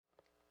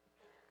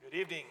Good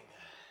evening.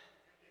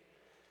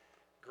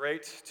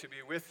 Great to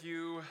be with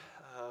you,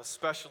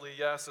 especially,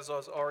 yes, as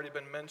has already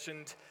been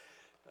mentioned,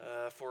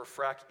 for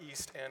Frac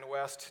East and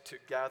West to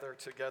gather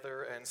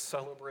together and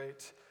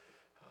celebrate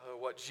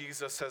what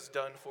Jesus has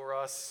done for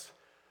us.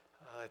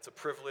 It's a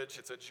privilege,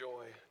 it's a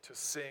joy to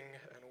sing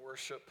and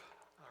worship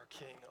our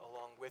King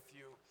along with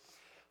you.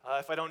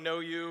 If I don't know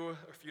you,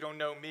 or if you don't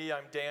know me,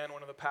 I'm Dan,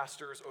 one of the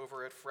pastors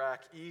over at Frac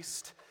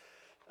East.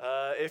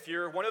 If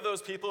you're one of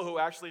those people who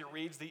actually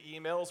reads the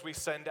emails we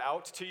send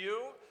out to you,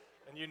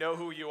 and you know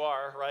who you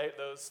are, right?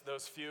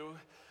 Those few,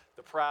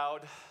 the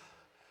proud,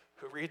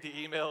 who read the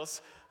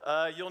emails,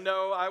 you'll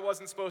know I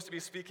wasn't supposed to be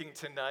speaking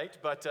tonight,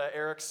 but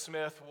Eric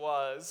Smith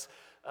was.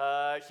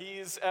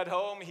 He's at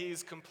home,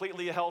 he's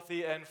completely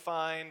healthy and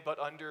fine, but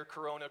under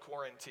corona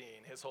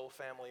quarantine. His whole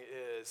family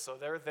is. So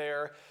they're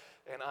there,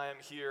 and I am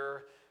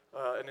here,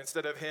 and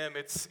instead of him,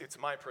 it's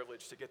my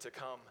privilege to get to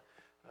come.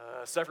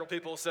 Several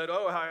people said,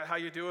 "Oh, how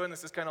you doing?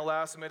 This is kind of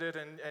last minute,"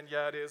 and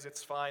yeah, it is.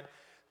 It's fine.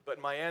 But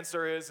my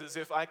answer is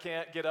if I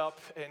can't get up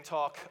and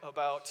talk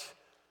about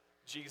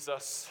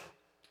Jesus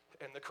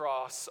and the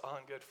cross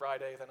on Good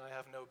Friday, then I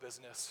have no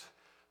business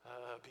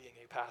being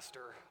a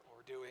pastor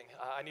or doing.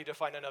 I need to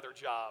find another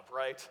job,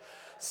 right?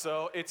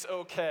 So it's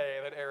okay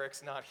that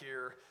Eric's not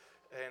here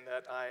and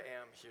that I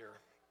am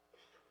here.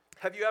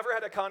 Have you ever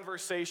had a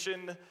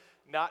conversation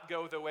not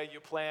go the way you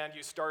planned?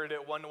 You started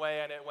it one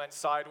way and it went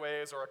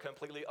sideways or a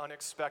completely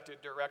unexpected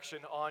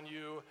direction on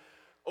you.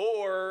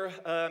 Or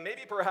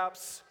maybe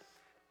perhaps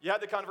you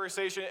had the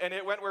conversation and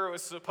it went where it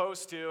was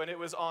supposed to and it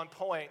was on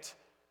point.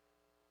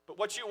 But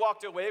what you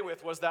walked away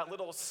with was that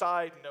little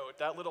side note,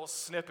 that little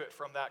snippet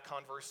from that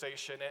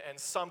conversation, and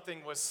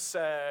something was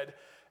said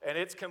and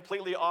it's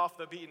completely off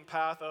the beaten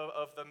path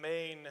of the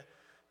main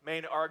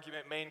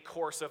argument, main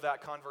course of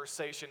that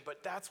conversation,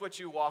 but that's what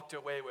you walked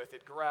away with.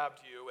 It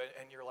grabbed you,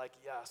 and you're like,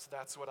 yes,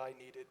 that's what I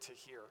needed to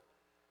hear.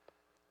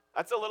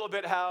 That's a little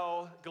bit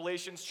how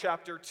Galatians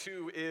chapter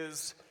 2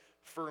 is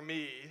for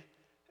me,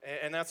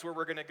 and that's where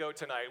we're going to go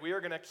tonight. We are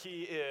going to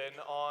key in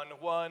on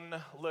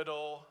one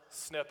little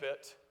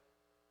snippet,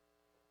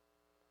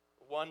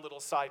 one little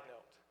side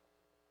note.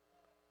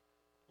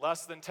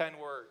 Less than 10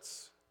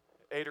 words,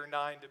 8 or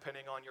 9,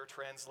 depending on your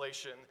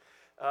translation.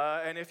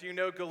 And if you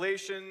know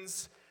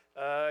Galatians,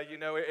 you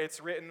know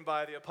it's written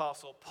by the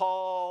Apostle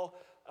Paul.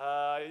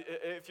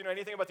 If you know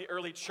anything about the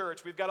early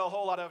church, we've got a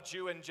whole lot of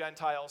Jew and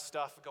Gentile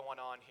stuff going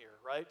on here,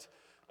 right?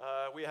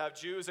 We have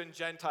Jews and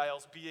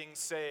Gentiles being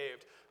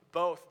saved,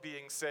 both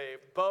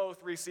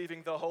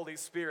receiving the Holy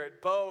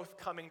Spirit, both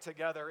coming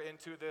together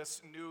into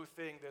this new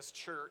thing, this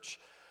church.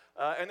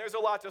 And there's a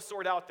lot to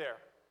sort out there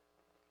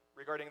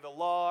regarding the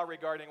law,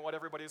 regarding what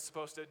everybody's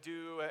supposed to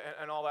do,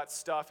 and all that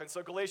stuff. And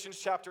so Galatians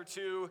chapter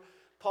 2,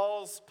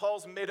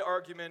 Paul's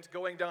mid-argument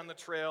going down the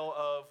trail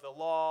of the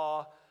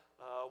law,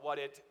 what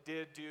it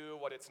did do,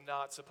 what it's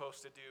not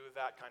supposed to do,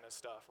 that kind of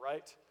stuff,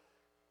 right?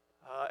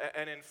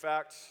 And in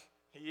fact,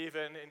 he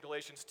even, in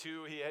Galatians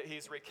 2,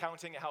 he's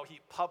recounting how he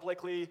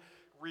publicly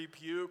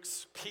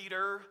rebukes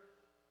Peter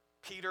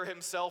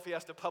himself. He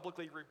has to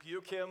publicly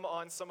rebuke him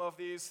on some of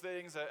these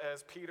things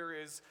as Peter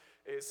is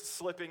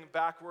slipping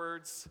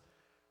backwards.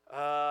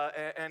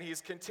 And he's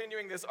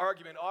continuing this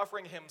argument,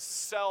 offering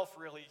himself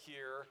really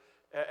here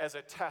as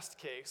a test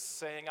case,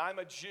 saying, I'm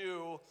a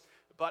Jew,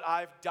 but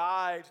I've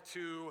died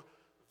to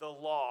the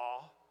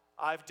law.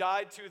 I've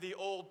died to the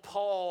old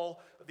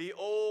Paul, the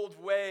old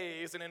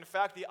ways. And in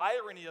fact, the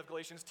irony of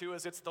Galatians 2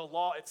 is it's the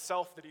law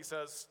itself that he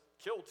says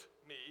killed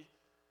me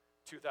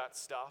to that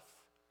stuff.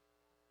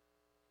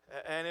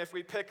 And if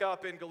we pick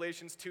up in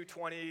Galatians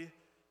 2:20,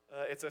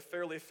 it's a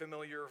fairly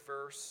familiar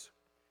verse.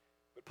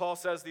 But Paul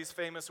says these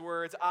famous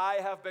words, I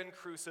have been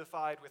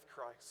crucified with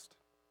Christ.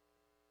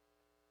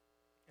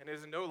 And it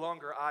is no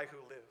longer I who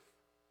live,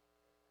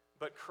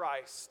 but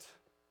Christ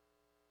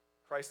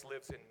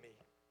lives in me.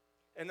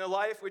 And the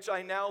life which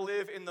I now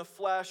live in the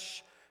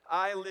flesh,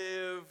 I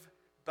live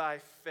by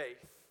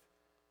faith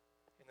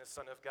in the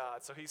Son of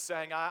God. So he's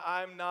saying,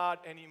 I'm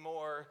not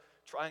anymore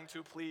trying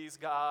to please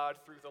God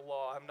through the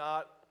law. I'm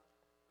not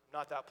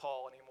that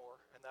Paul anymore.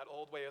 And that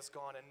old way is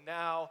gone. And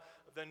now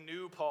the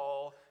new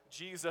Paul,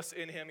 Jesus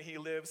in him, he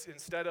lives,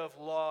 instead of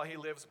law, he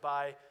lives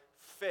by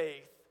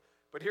faith.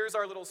 But here's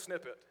our little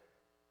snippet.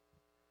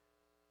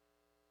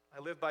 I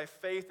live by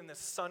faith in the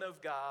Son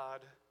of God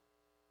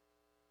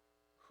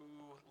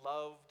who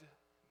loved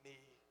me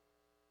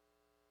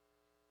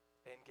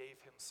and gave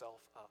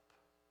himself up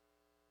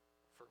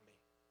for me.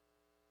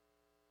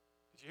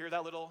 Did you hear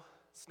that little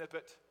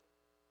snippet?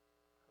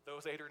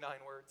 Those 8 or 9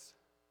 words.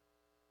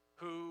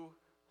 Who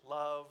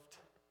loved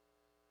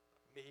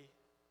me,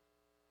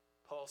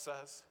 Paul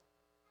says,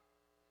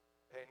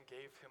 and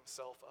gave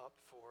himself up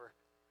for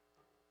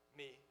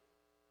me.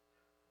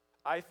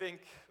 I think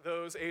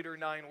those 8 or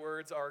 9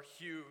 words are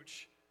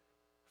huge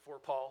for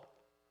Paul.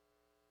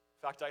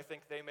 In fact, I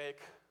think they make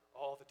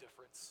all the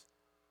difference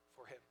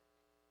for him.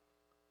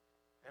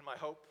 And my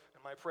hope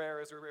and my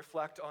prayer as we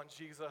reflect on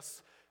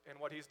Jesus and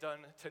what he's done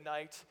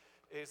tonight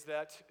is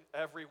that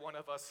every one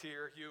of us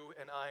here, you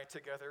and I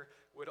together,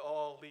 would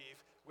all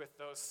leave with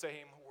those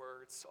same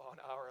words on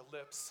our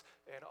lips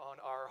and on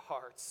our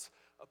hearts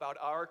about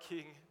our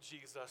King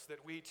Jesus,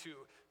 that we too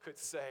could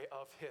say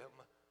of him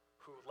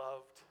who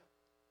loved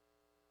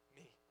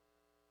me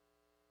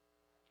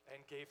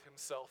and gave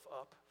himself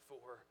up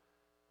for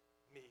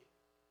me.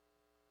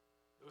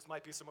 Those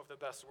might be some of the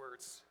best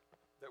words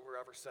that were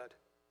ever said,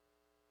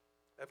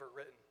 ever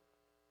written.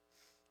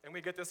 And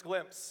we get this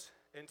glimpse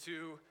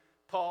into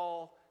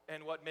Paul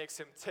and what makes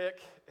him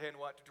tick and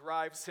what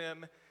drives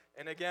him.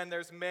 And again,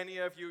 there's many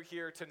of you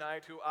here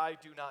tonight who I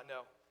do not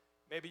know.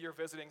 Maybe you're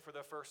visiting for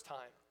the first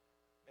time.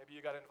 Maybe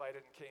you got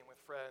invited and came with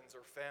friends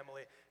or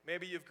family.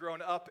 Maybe you've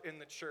grown up in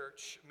the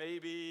church.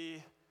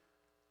 Maybe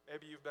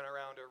you've been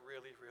around a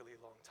really, really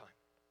long time.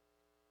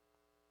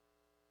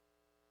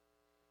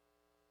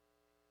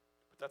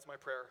 But that's my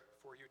prayer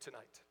for you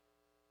tonight,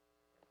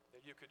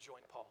 that you could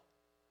join Paul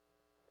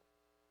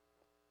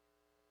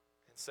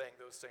in saying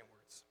those same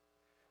words.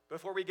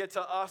 Before we get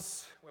to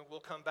us, when we'll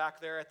come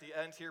back there at the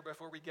end here,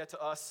 before we get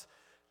to us,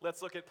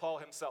 let's look at Paul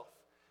himself.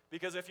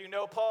 Because if you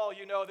know Paul,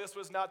 you know this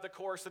was not the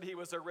course that he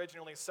was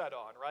originally set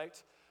on,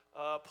 right?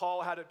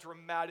 Paul had a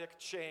dramatic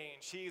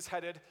change. He's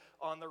headed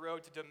on the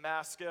road to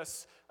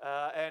Damascus,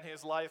 and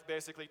his life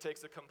basically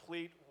takes a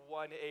complete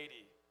 180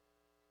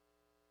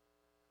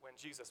 when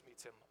Jesus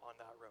meets him on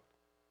that road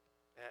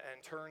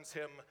and turns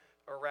him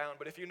around.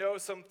 But if you know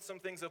some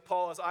things of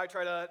Paul, as I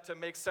try to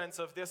make sense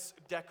of this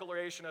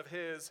declaration of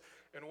his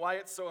and why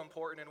it's so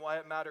important and why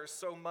it matters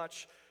so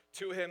much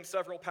to him,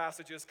 several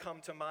passages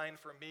come to mind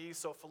for me.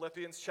 So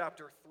Philippians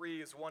chapter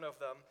 3 is one of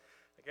them.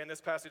 Again,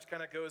 this passage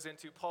kind of goes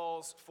into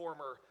Paul's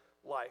former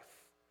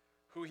life,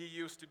 who he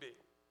used to be.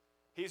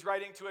 He's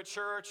writing to a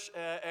church,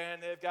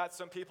 and they've got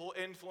some people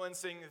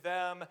influencing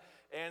them,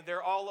 and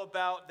they're all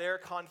about their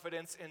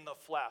confidence in the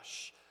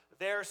flesh,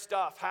 their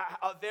stuff,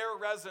 their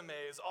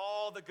resumes,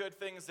 all the good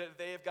things that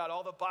they've got,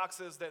 all the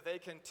boxes that they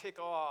can tick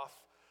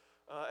off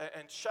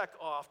and check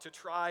off to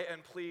try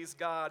and please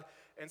God.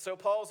 And so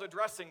Paul's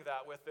addressing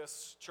that with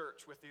this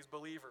church, with these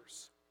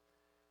believers.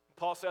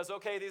 Paul says,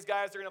 okay, these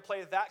guys are going to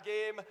play that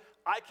game.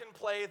 I can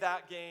play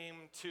that game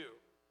too.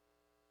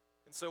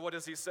 And so what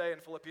does he say in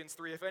Philippians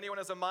 3? If anyone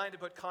has a mind to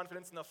put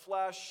confidence in the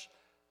flesh,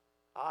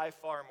 I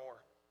far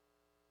more.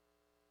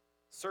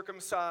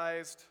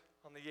 Circumcised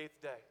on the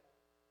 8th day,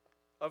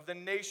 of the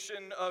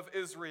nation of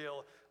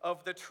Israel,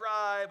 of the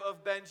tribe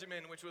of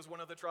Benjamin, which was one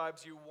of the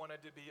tribes you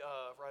wanted to be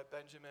of, right?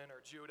 Benjamin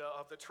or Judah,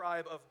 of the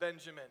tribe of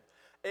Benjamin.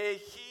 A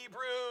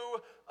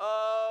Hebrew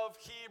of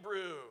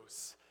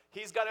Hebrews.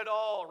 He's got it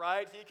all,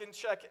 right? He can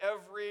check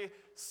every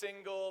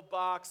single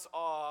box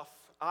off.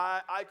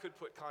 I could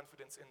put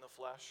confidence in the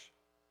flesh.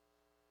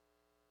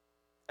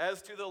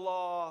 As to the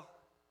law,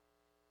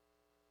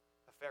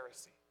 a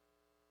Pharisee.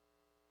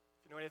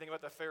 If you know anything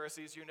about the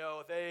Pharisees, you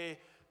know they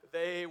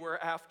were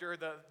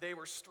they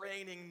were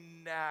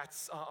straining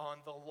gnats on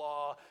the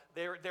law.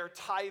 They're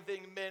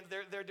tithing men.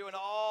 They're doing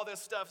all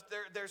this stuff.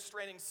 They're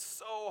straining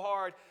so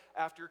hard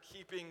after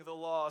keeping the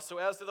law. So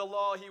as to the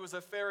law, he was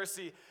a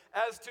Pharisee.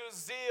 As to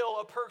zeal,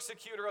 a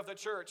persecutor of the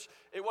church.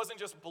 It wasn't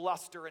just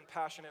bluster and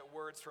passionate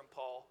words from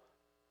Paul.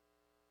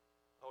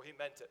 Oh, he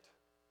meant it.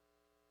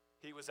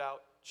 He was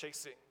out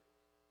chasing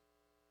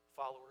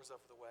followers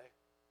of the way,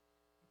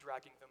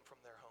 dragging them from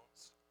their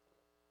homes.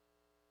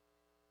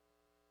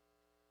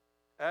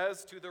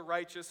 As to the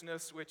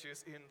righteousness which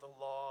is in the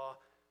law,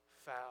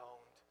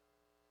 found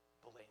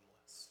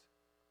blameless.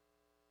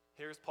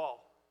 Here's Paul,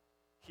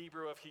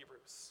 Hebrew of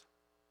Hebrews.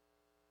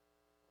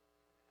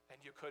 And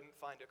you couldn't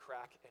find a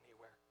crack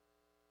anywhere.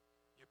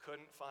 You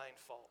couldn't find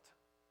fault.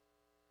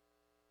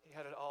 He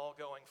had it all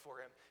going for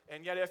him.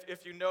 And yet,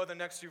 if you know the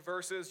next few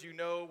verses, you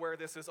know where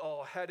this is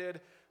all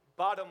headed.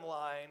 Bottom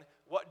line,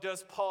 what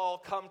does Paul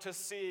come to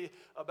see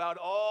about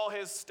all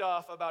his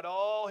stuff, about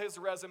all his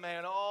resume,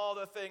 and all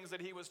the things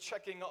that he was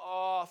checking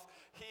off?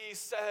 He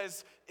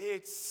says,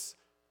 it's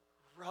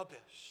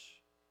rubbish.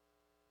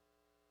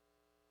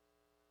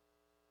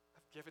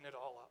 I've given it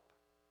all up.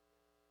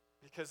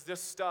 Because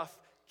this stuff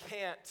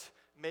can't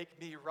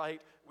make me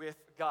right with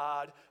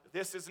God.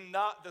 This is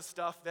not the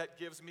stuff that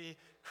gives me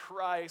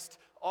Christ.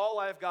 All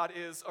I've got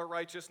is a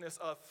righteousness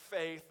of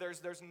faith.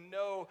 There's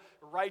no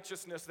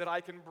righteousness that I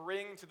can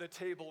bring to the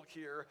table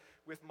here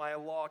with my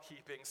law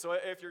keeping. So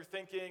if you're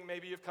thinking,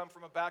 maybe you've come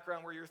from a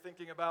background where you're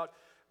thinking about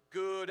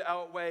good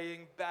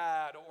outweighing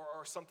bad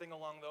or something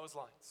along those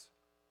lines.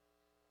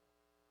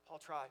 Paul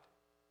tried.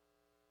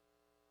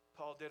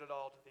 Paul did it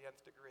all to the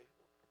nth degree.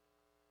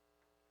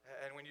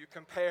 And when you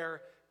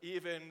compare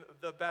even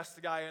the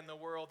best guy in the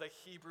world, the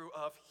Hebrew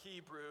of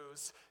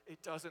Hebrews,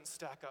 it doesn't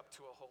stack up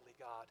to a holy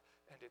God,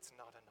 and it's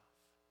not enough.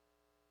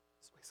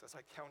 So he says,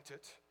 I count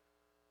it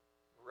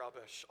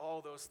rubbish.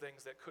 All those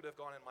things that could have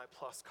gone in my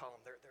plus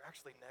column, they're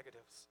actually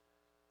negatives.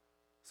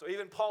 So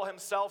even Paul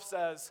himself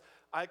says,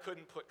 I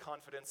couldn't put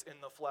confidence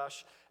in the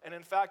flesh. And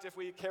in fact, if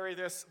we carry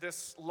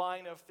this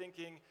line of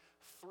thinking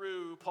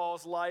through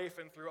Paul's life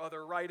and through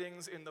other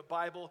writings in the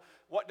Bible,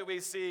 what do we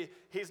see?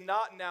 He's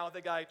not now the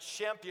guy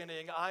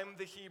championing, I'm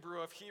the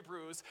Hebrew of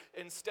Hebrews.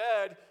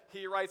 Instead,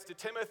 he writes to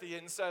Timothy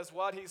and says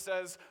what? He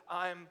says,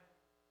 I'm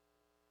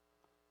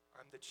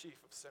the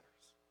chief of sinners.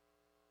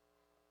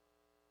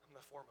 I'm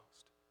the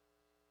foremost.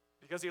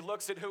 Because he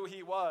looks at who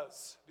he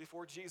was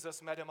before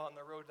Jesus met him on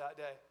the road that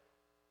day.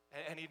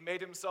 And he'd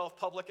made himself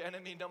public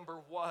enemy number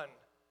one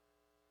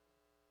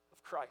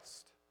of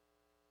Christ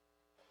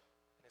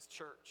and his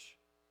church.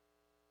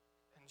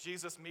 And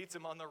Jesus meets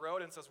him on the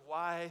road and says,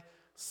 why,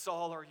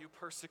 Saul, are you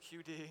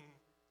persecuting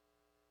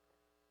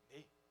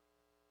me?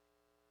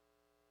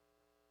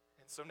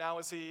 And so now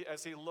as he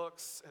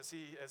looks, as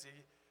he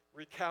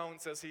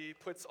recounts, as he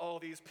puts all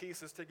these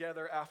pieces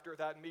together after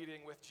that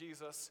meeting with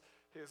Jesus,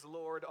 his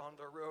Lord, on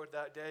the road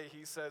that day,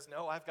 he says,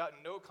 no, I've got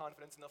no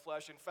confidence in the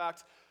flesh. In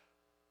fact,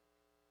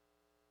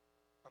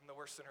 I'm the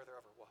worst sinner there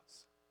ever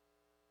was.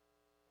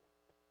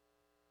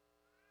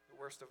 The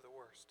worst of the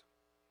worst.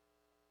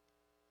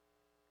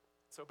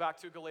 So back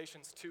to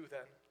Galatians 2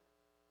 then.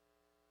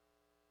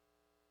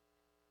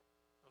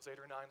 Those 8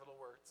 or 9 little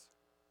words.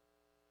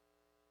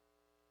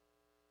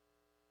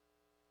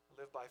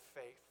 Live by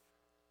faith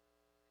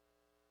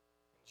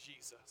in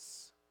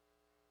Jesus,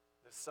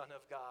 the Son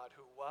of God,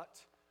 who what?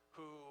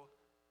 Who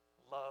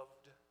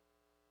loved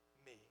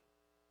me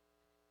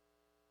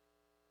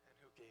and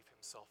who gave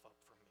himself up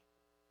for me.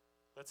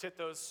 Let's hit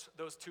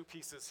those two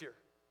pieces here.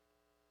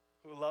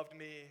 Who loved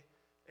me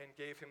and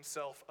gave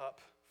himself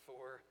up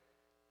for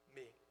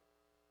me.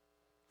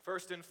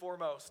 First and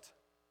foremost,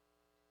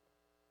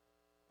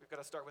 we've got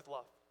to start with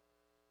love.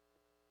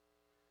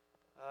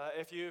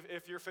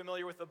 If you're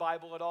familiar with the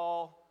Bible at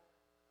all,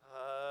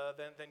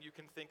 then you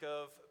can think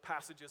of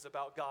passages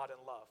about God and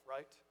love,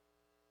 right?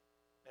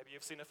 Maybe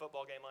you've seen a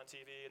football game on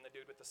TV and the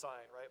dude with the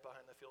sign right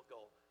behind the field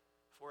goal.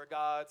 For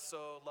God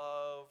so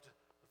loved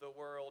the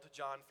world,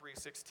 John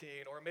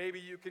 3:16. Or maybe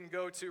you can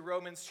go to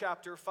Romans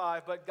chapter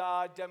 5, but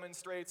God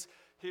demonstrates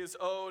his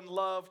own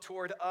love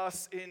toward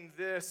us in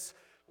this: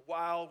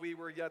 while we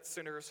were yet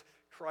sinners,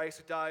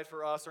 Christ died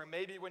for us. Or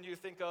maybe when you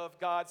think of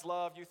God's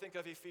love, you think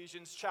of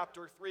Ephesians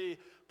chapter 3,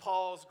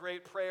 Paul's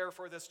great prayer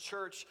for this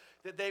church,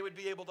 that they would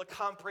be able to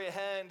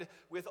comprehend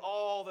with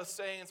all the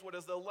saints what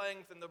is the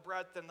length and the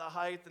breadth and the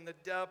height and the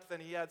depth.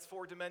 And he adds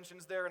 4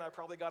 dimensions there, and I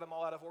probably got them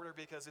all out of order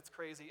because it's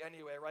crazy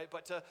anyway, right?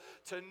 But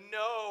to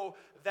know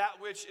that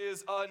which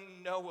is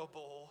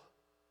unknowable,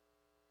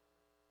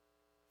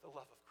 the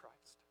love of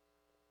Christ.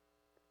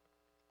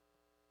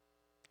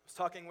 I was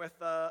talking with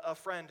a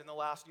friend in the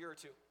last year or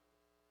two.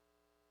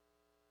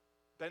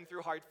 Been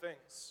through hard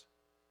things,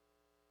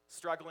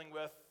 struggling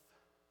with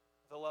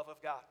the love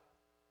of God.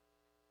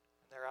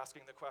 And they're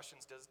asking the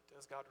questions,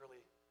 does God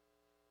really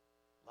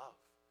love?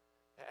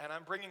 And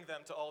I'm bringing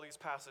them to all these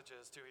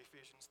passages, to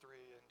Ephesians 3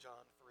 and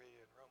John 3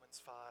 and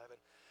Romans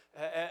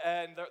 5.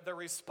 And the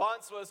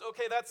response was,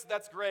 okay,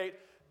 that's great.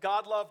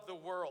 God loved the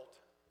world.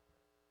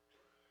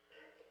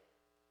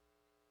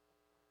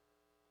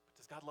 But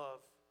does God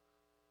love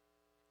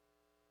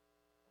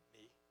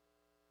me?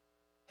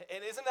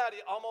 And isn't that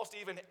almost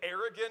even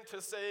arrogant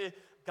to say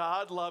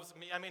God loves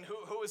me? I mean,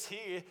 who is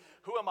he?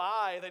 Who am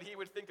I that he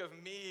would think of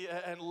me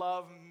and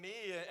love me?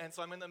 And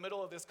so I'm in the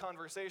middle of this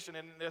conversation,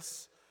 and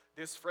this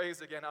phrase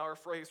again, our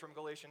phrase from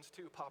Galatians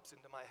 2, pops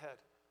into my head.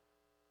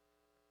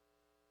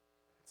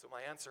 And so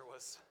my answer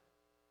was,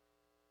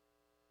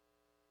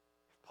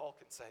 if Paul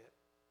can say it,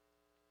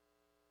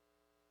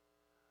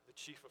 the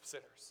chief of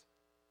sinners,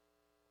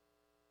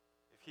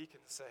 if he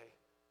can say,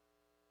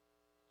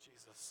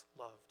 Jesus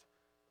loved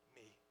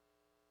me,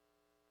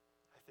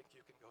 I think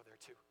you can go there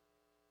too.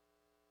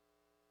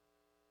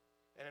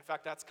 And in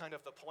fact, that's kind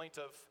of the point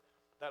of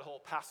that whole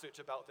passage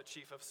about the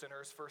chief of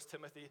sinners. 1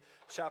 Timothy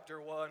chapter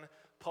 1,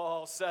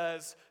 Paul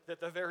says that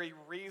the very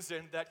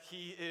reason that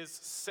he is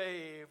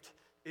saved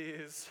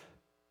is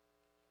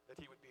that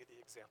he would be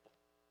the example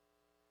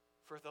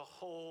for the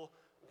whole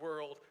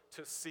world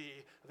to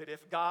see that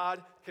if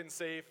God can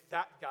save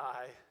that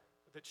guy,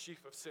 the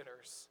chief of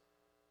sinners,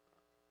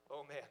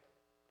 oh man,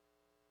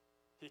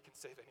 he can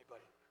save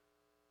anybody.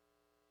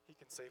 He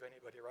can save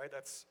anybody, right?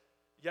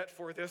 Yet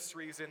for this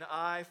reason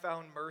I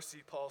found mercy,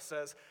 Paul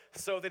says,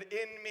 so that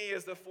in me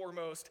as the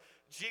foremost,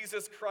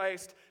 Jesus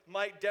Christ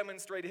might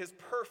demonstrate his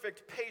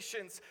perfect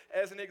patience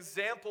as an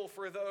example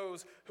for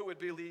those who would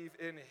believe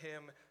in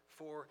him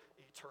for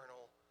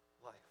eternal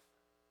life.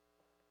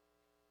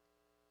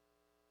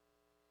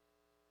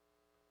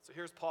 So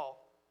here's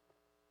Paul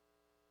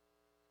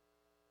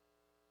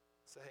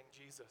saying,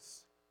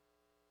 Jesus,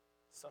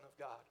 Son of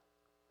God,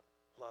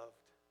 loved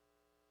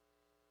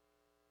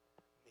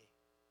me,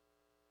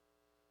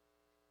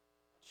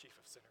 chief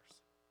of sinners.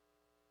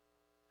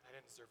 I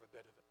didn't deserve a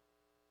bit of it.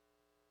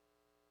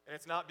 And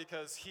it's not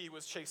because he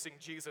was chasing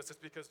Jesus, it's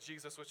because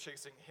Jesus was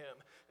chasing him,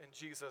 and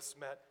Jesus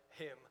met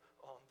him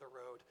on the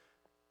road,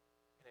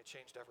 and it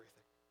changed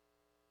everything.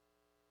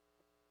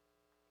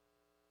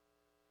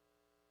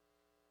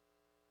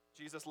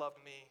 Jesus loved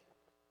me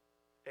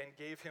and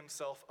gave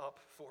himself up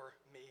for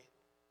me.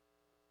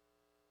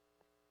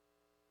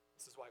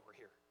 This is why we're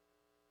here,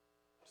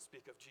 to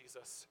speak of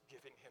Jesus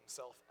giving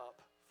himself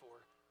up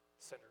for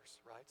sinners,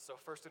 right? So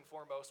first and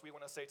foremost, we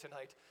want to say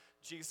tonight,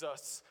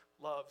 Jesus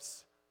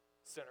loves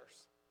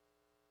sinners.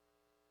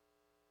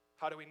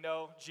 How do we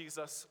know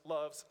Jesus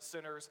loves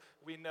sinners?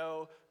 We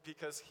know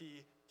because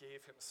he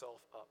gave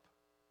himself up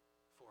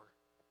for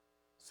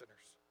sinners.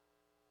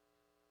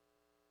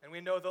 And we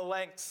know the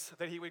lengths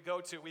that he would go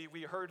to.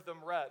 We heard them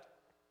read.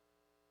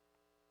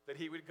 That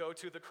he would go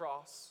to the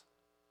cross,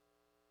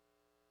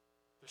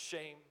 the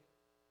shame,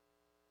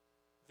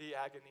 the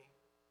agony.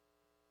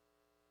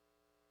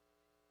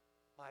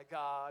 My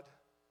God,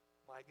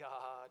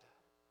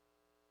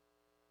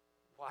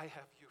 why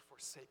have you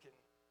forsaken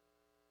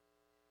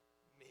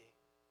me?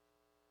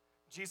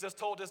 Jesus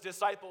told his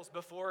disciples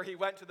before he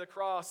went to the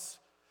cross,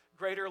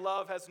 greater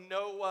love has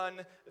no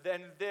one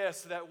than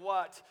this, that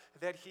what?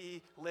 That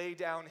he lay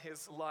down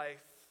his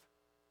life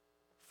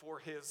for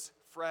his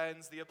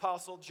friends. The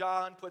Apostle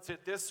John puts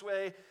it this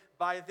way,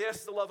 by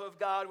this the love of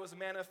God was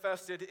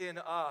manifested in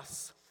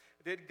us,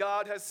 that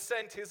God has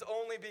sent his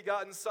only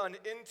begotten Son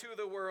into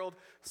the world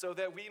so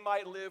that we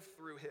might live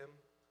through him.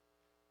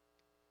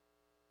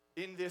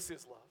 In this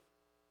is love.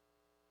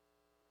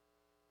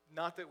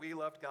 Not that we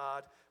loved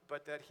God,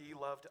 but that he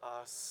loved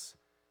us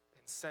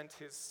and sent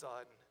his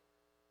Son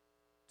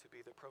to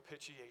be the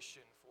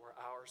propitiation for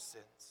our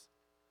sins.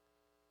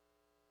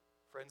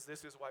 Friends,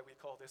 this is why we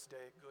call this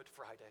day Good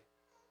Friday.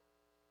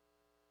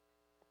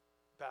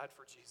 Bad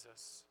for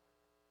Jesus.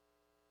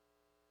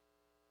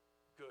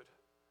 Good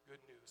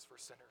news for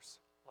sinners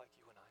like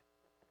you and I.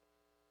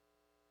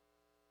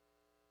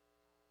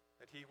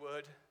 That he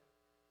would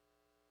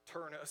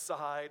turn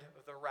aside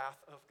the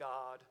wrath of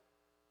God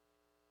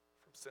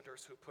from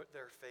sinners who put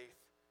their faith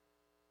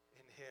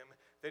in him.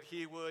 That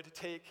he would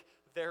take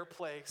their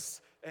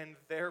place and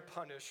their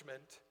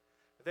punishment.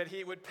 That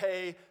he would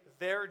pay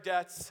their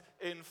debts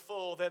in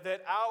full. That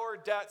our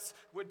debts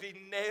would be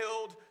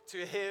nailed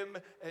to him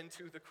and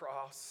to the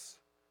cross.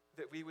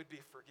 That we would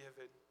be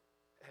forgiven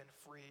and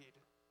freed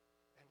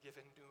and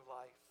given new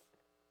life.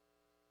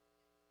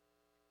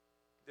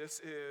 This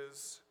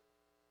is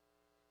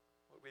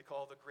what we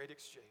call the great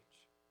exchange.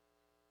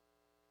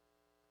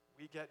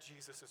 We get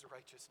Jesus'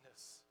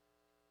 righteousness.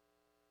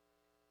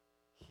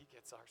 He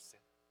gets our sin.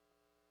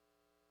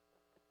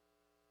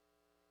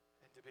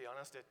 And to be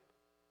honest, it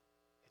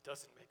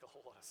doesn't make a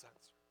whole lot of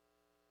sense.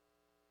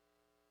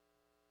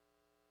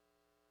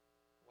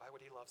 Why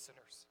would he love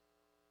sinners?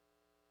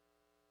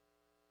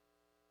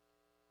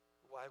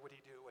 Why would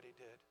he do what he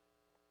did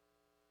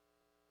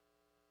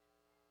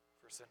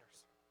for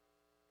sinners?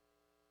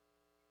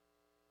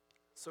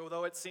 So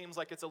though it seems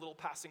like it's a little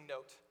passing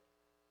note,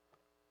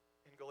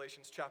 in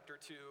Galatians chapter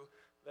 2,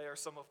 they are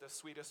some of the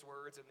sweetest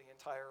words in the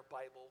entire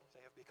Bible.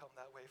 They have become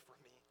that way for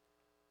me.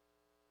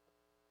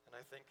 And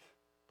I think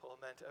Paul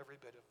meant every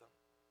bit of them.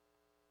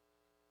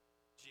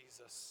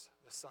 Jesus,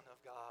 the Son of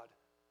God,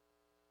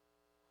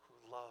 who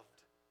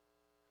loved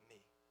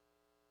me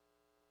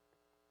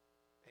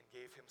and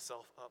gave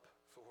himself up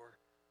for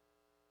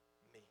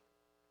me.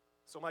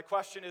 So my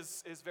question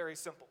is very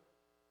simple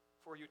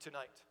for you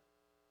tonight.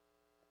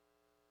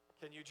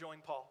 Can you join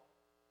Paul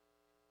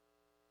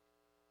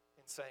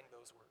in saying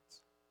those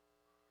words?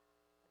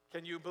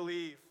 Can you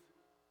believe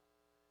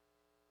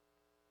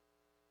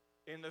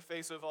in the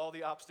face of all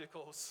the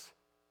obstacles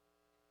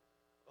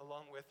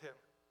along with him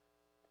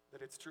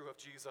that it's true of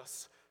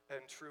Jesus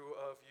and true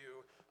of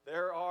you?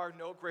 There are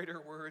no greater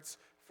words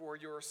for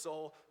your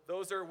soul.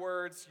 Those are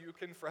words you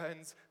can,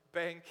 friends,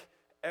 bank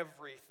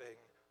everything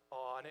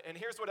on. And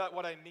here's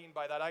what I mean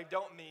by that. I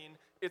don't mean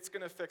it's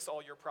going to fix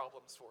all your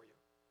problems for you.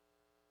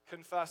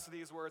 Confess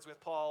these words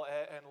with Paul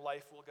and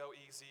life will go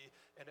easy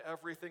and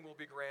everything will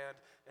be grand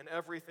and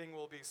everything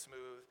will be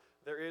smooth.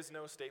 There is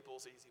no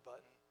Staples easy button.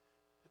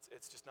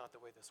 It's just not the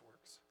way this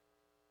works.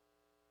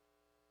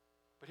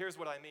 But here's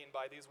what I mean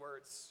by these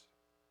words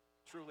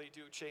truly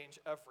do change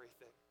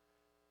everything.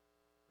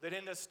 That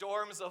in the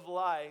storms of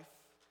life,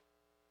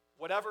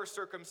 whatever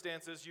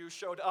circumstances you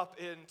showed up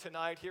in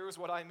tonight, here's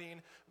what I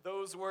mean.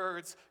 Those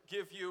words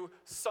give you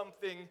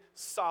something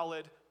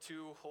solid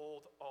to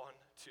hold on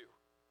to.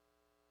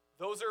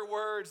 Those are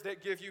words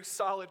that give you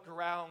solid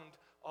ground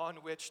on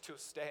which to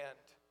stand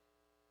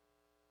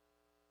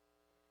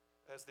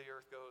as the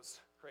earth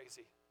goes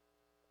crazy.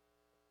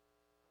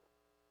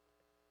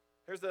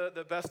 Here's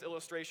the best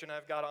illustration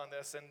I've got on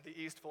this, and the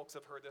East folks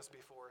have heard this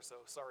before, so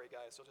sorry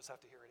guys, you'll just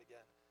have to hear it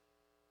again.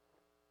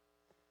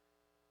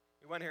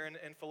 We went here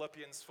in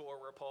Philippians 4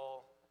 where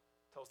Paul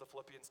tells the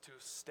Philippians to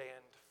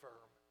stand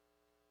firm,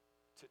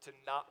 to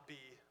not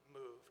be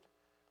moved.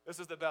 This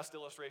is the best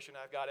illustration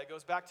I've got. It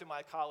goes back to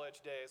my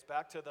college days,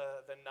 back to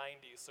the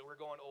 90s, so we're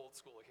going old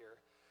school here.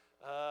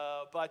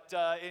 But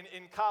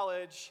in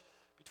college,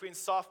 between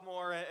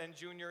sophomore and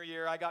junior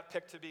year, I got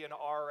picked to be an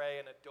RA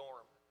in a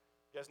dorm.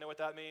 You guys know what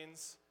that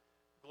means?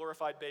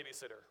 Glorified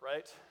babysitter,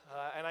 right?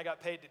 And I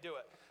got paid to do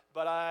it.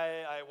 But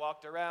I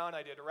walked around,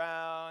 I did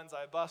rounds,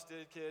 I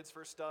busted kids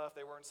for stuff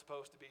they weren't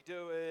supposed to be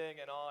doing,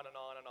 and on and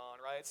on and on,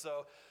 right?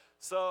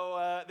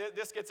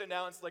 This gets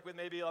announced like with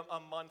maybe a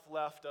month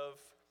left of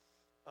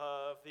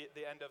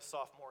the end of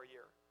sophomore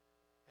year.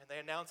 And they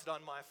announced it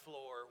on my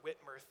floor,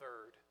 Whitmer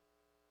 3rd.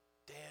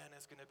 Dan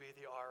is going to be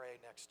the RA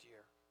next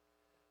year.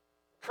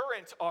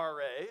 Current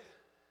RA,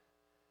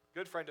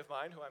 good friend of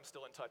mine who I'm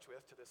still in touch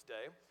with to this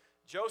day,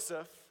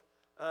 Joseph,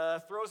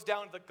 throws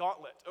down the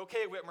gauntlet.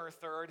 Okay, Whitmer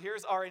 3rd,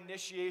 here's our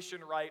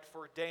initiation rite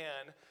for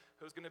Dan,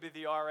 who's going to be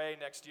the RA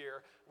next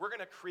year. We're going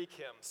to creek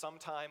him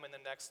sometime in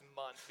the next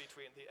month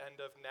between the end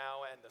of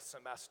now and the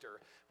semester.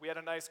 We had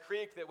a nice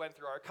creek that went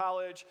through our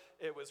college.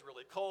 It was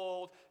really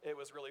cold. It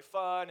was really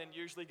fun. And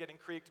usually getting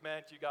creeked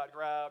meant you got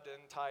grabbed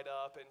and tied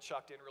up and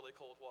chucked in really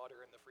cold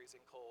water in the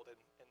freezing cold and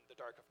in the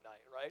dark of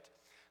night, right?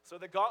 So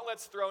the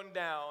gauntlet's thrown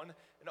down,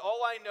 and all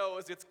I know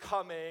is it's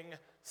coming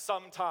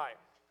sometime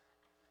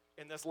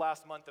in this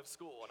last month of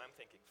school. And I'm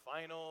thinking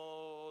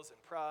finals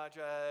and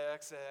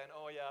projects, and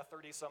oh yeah,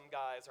 30-some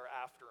guys are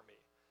after me.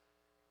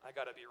 I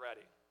gotta be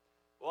ready.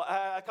 Well,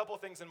 a couple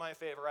things in my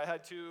favor. I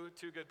had two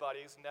good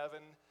buddies,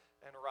 Nevin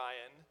and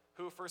Ryan,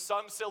 who for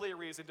some silly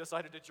reason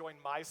decided to join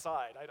my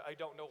side. I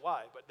don't know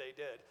why, but they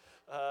did.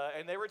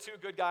 And they were two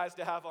good guys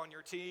to have on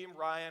your team.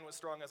 Ryan was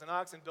strong as an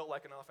ox and built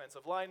like an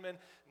offensive lineman.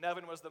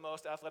 Nevin was the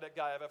most athletic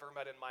guy I've ever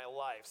met in my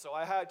life. So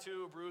I had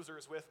two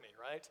bruisers with me,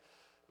 right?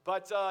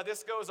 But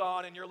this goes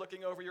on, and you're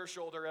looking over your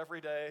shoulder every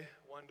day,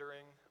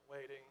 wondering,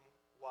 waiting,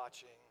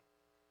 watching.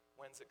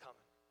 When's it coming?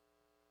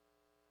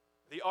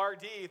 The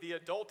RD, the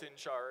adult in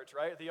charge,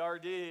 right? The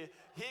RD,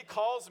 he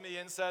calls me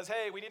and says,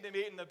 hey, we need to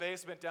meet in the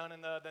basement down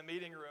in the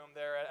meeting room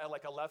there at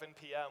like 11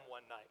 p.m.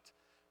 one night.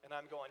 And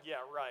I'm going,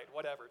 yeah, right,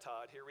 whatever,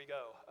 Todd, here we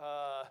go.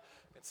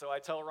 And so I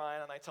tell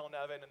Ryan and I tell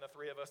Nevin, and the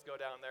three of us go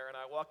down there, and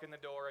I walk in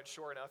the door, and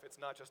sure enough, it's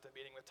not just a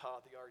meeting with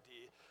Todd, the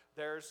RD.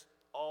 There's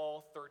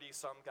all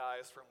 30-some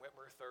guys from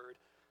Whitmer 3rd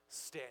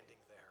standing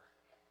there,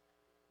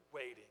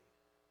 waiting,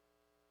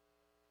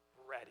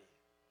 ready.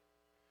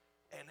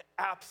 An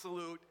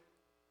absolute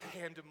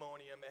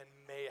pandemonium and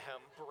mayhem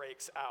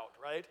breaks out,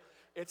 right?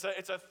 It's a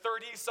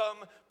 30-some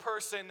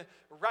person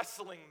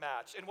wrestling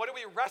match. And what are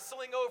we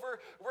wrestling over?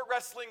 We're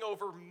wrestling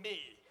over me.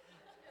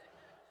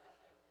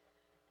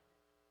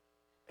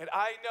 And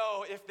I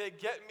know if they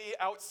get me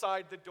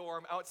outside the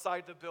dorm,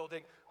 outside the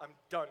building, I'm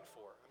done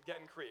for. I'm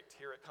getting creeked.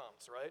 Here it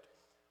comes, right?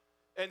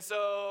 And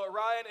so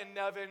Ryan and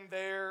Nevin,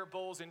 they're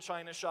bulls in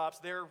china shops.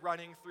 They're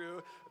running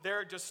through.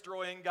 They're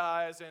destroying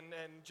guys and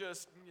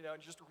just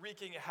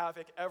wreaking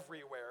havoc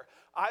everywhere.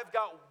 I've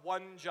got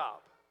one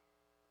job.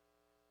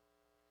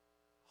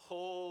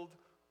 Hold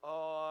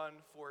on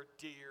for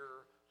dear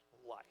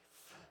life.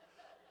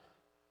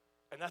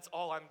 And that's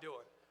all I'm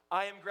doing.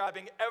 I am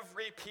grabbing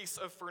every piece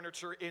of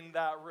furniture in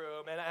that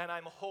room, and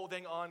I'm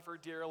holding on for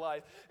dear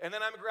life. And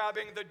then I'm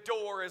grabbing the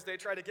door as they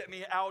try to get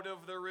me out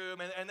of the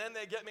room, and then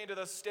they get me to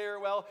the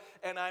stairwell,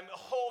 and I'm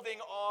holding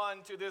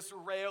on to this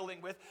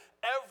railing with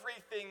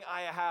everything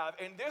I have.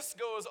 And this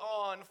goes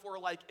on for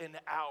like an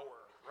hour,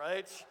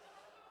 right?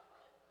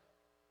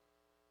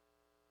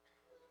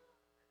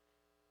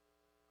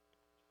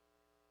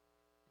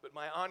 But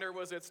my honor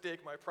was at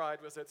stake, my pride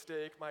was at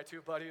stake, my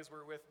two buddies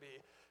were with me,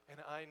 and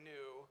I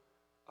knew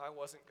I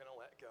wasn't going to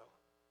let go.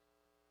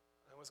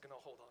 I was going to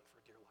hold on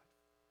for dear life.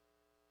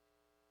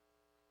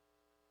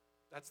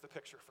 That's the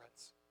picture,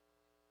 friends.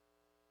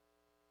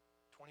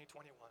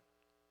 2021.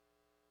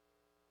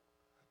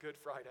 Good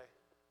Friday.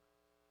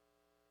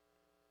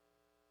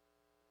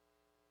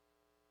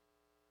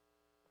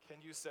 Can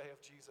you say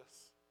of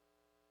Jesus,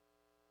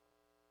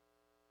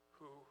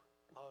 who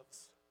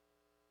loves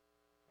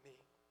me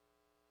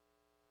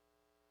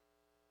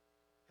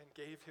and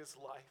gave his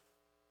life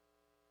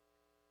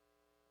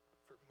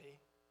for me?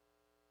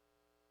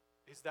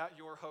 Is that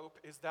your hope?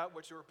 Is that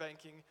what you're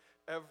banking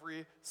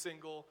every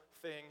single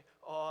thing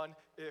on?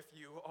 If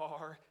you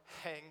are,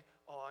 hang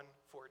on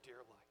for dear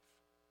life.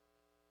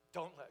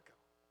 Don't let go.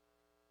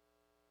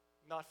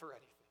 Not for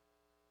anything.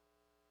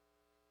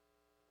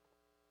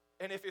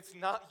 And if it's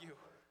not you,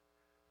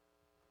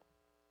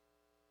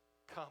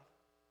 come.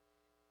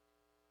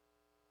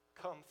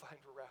 Come find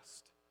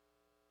rest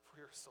for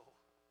your soul.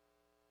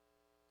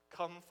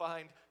 Come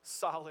find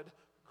solid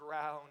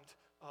ground,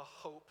 a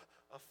hope,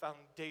 a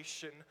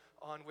foundation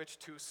on which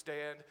to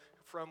stand,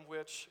 from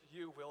which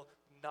you will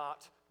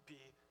not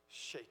be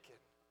shaken.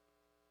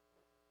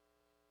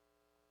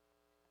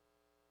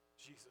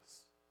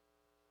 Jesus,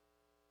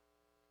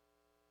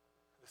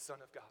 the Son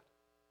of God,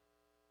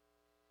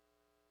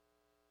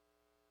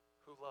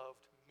 who loved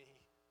me,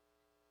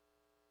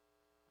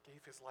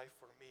 gave his life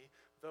for me.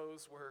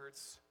 Those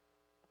words,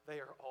 they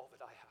are all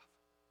that I have.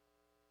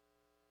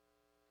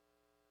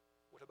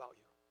 What about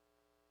you?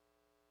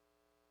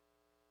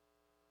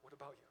 What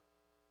about you?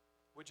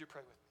 Would you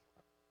pray with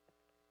me?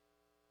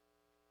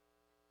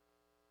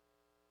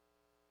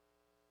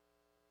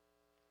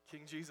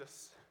 King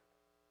Jesus,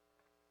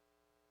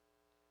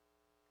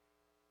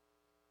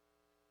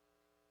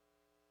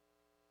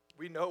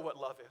 we know what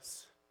love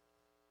is.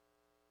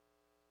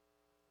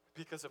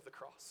 because of the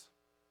cross.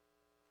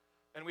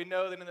 And we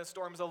know that in the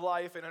storms of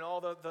life and in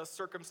all the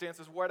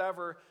circumstances,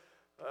 whatever,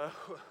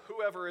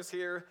 whoever is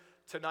here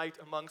tonight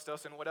amongst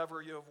us and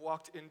whatever you have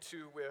walked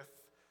into with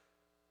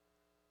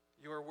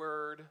your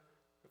word,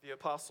 the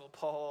Apostle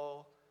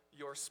Paul,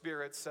 your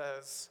Spirit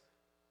says,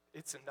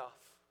 it's enough.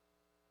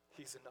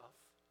 He's enough.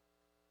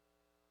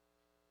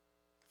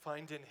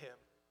 Find in him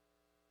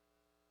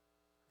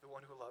the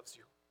one who loves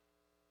you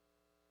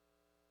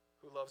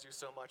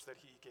so much that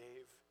he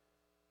gave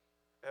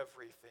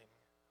everything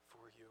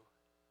for you.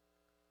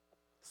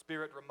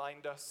 Spirit,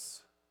 remind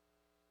us,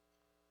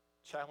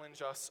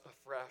 challenge us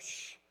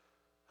afresh,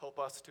 help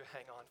us to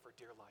hang on for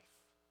dear life.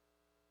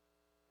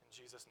 In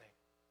Jesus' name.